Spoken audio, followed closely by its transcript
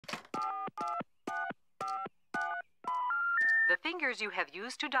fingers you have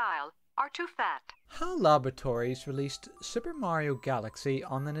used to dial are too fat. HAL Laboratories released Super Mario Galaxy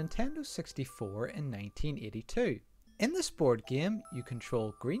on the Nintendo 64 in 1982. In this board game, you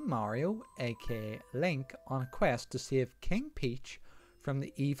control Green Mario, aka Link, on a quest to save King Peach from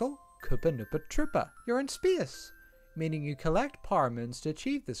the evil Koopa Noopa Troopa. You're in space, meaning you collect power moons to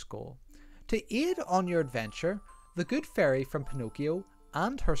achieve this goal. To aid on your adventure, the good fairy from Pinocchio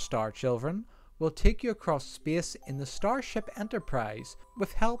and her star children will take you across space in the Starship Enterprise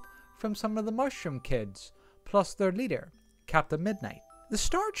with help from some of the Mushroom Kids, plus their leader, Captain Midnight. The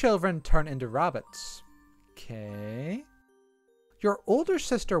star children turn into rabbits. Okay. Your older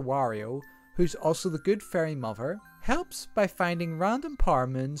sister Wario, who's also the good fairy mother, helps by finding random power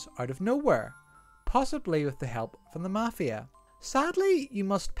moons out of nowhere, possibly with the help from the Mafia. Sadly, you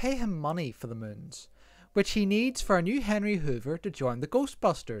must pay him money for the moons, which he needs for a new Henry Hoover to join the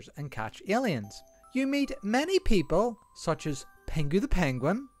Ghostbusters and catch aliens. You meet many people, such as Pingu the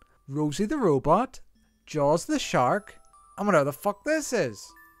Penguin, Rosie the Robot, Jaws the Shark, and whatever the fuck this is.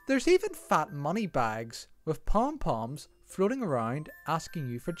 There's even fat money bags with pom-poms floating around asking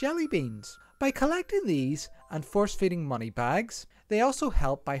you for jelly beans. By collecting these and force-feeding money bags, they also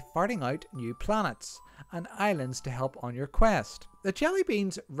help by farting out new planets and islands to help on your quest. The jelly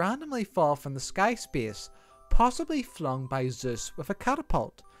beans randomly fall from the sky space, possibly flung by Zeus with a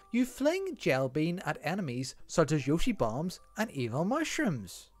catapult. You fling gel bean at enemies such as Yoshi bombs and evil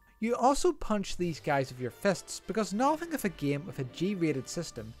mushrooms. You also punch these guys with your fists because nothing of a game with a G-rated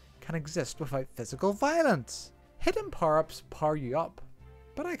system can exist without physical violence. Hidden power-ups power you up,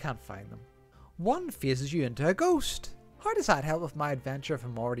 but I can't find them. One phases you into a ghost. How does that help with my adventure if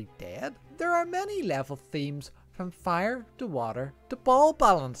I'm already dead? There are many level themes from fire to water to ball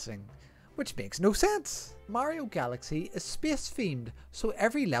balancing, which makes no sense. Mario Galaxy is space themed, so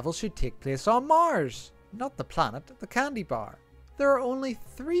every level should take place on Mars, not the planet, the candy bar. There are only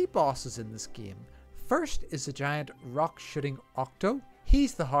 3 bosses in this game. First is the giant rock shooting Octo.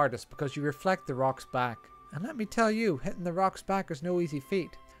 He's the hardest because you reflect the rocks back. And let me tell you, hitting the rocks back is no easy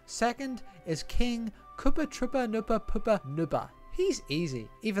feat. Second is King Koopa Troopa Noopa Poopa Nooba. He's easy,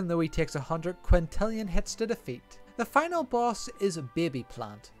 even though he takes 100 quintillion hits to defeat. The final boss is Baby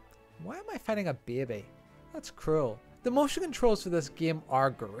Plant. Why am I fighting a baby? That's cruel. The motion controls for this game are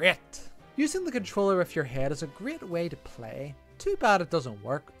great. Using the controller with your head is a great way to play. Too bad it doesn't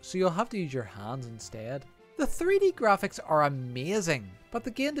work, so you'll have to use your hands instead. The 3D graphics are amazing, but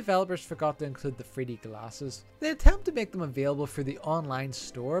the game developers forgot to include the 3D glasses. They attempt to make them available through the online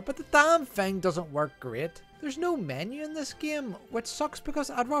store, but the damn thing doesn't work great. There's no menu in this game, which sucks because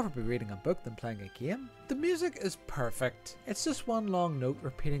I'd rather be reading a book than playing a game. The music is perfect. It's just one long note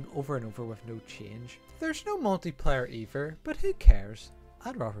repeating over and over with no change. There's no multiplayer either, but who cares?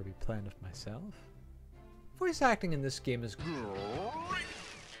 I'd rather be playing with myself. Voice acting in this game is great.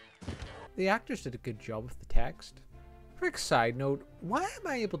 The actors did a good job with the text. Quick side note, why am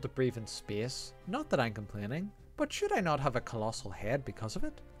I able to breathe in space? Not that I'm complaining, but should I not have a colossal head because of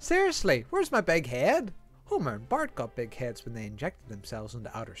it? Seriously, where's my big head? Homer and Bart got big heads when they injected themselves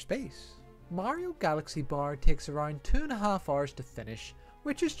into outer space. Mario Galaxy Bar takes around 2.5 hours to finish,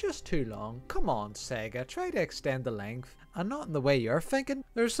 which is just too long. Come on Sega, try to extend the length, and not in the way you're thinking.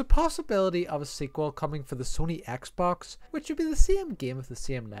 There's the possibility of a sequel coming for the Sony Xbox, which would be the same game with the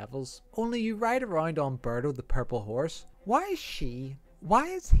same levels, only you ride around on Birdo the purple horse. Why is she? Why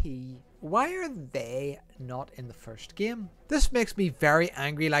is he? Why are they not in the first game? This makes me very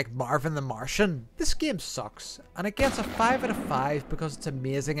angry like Marvin the Martian. This game sucks, and it gets a 5 out of 5 because it's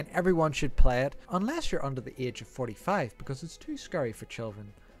amazing and everyone should play it, unless you're under the age of 45 because it's too scary for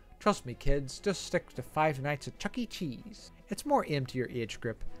children. Trust me kids, just stick to 5 Nights at Chuck E. Cheese. It's more aimed to your age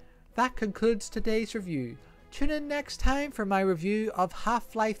group. That concludes today's review. Tune in next time for my review of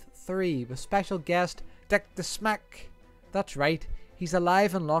Half-Life 3 with special guest Dick the Smack. That's right. He's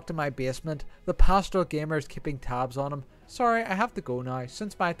alive and locked in my basement. The pastoral gamer is keeping tabs on him. Sorry, I have to go now,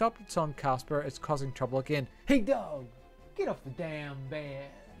 since my adopted son Casper is causing trouble again. Hey dog, get off the damn bed.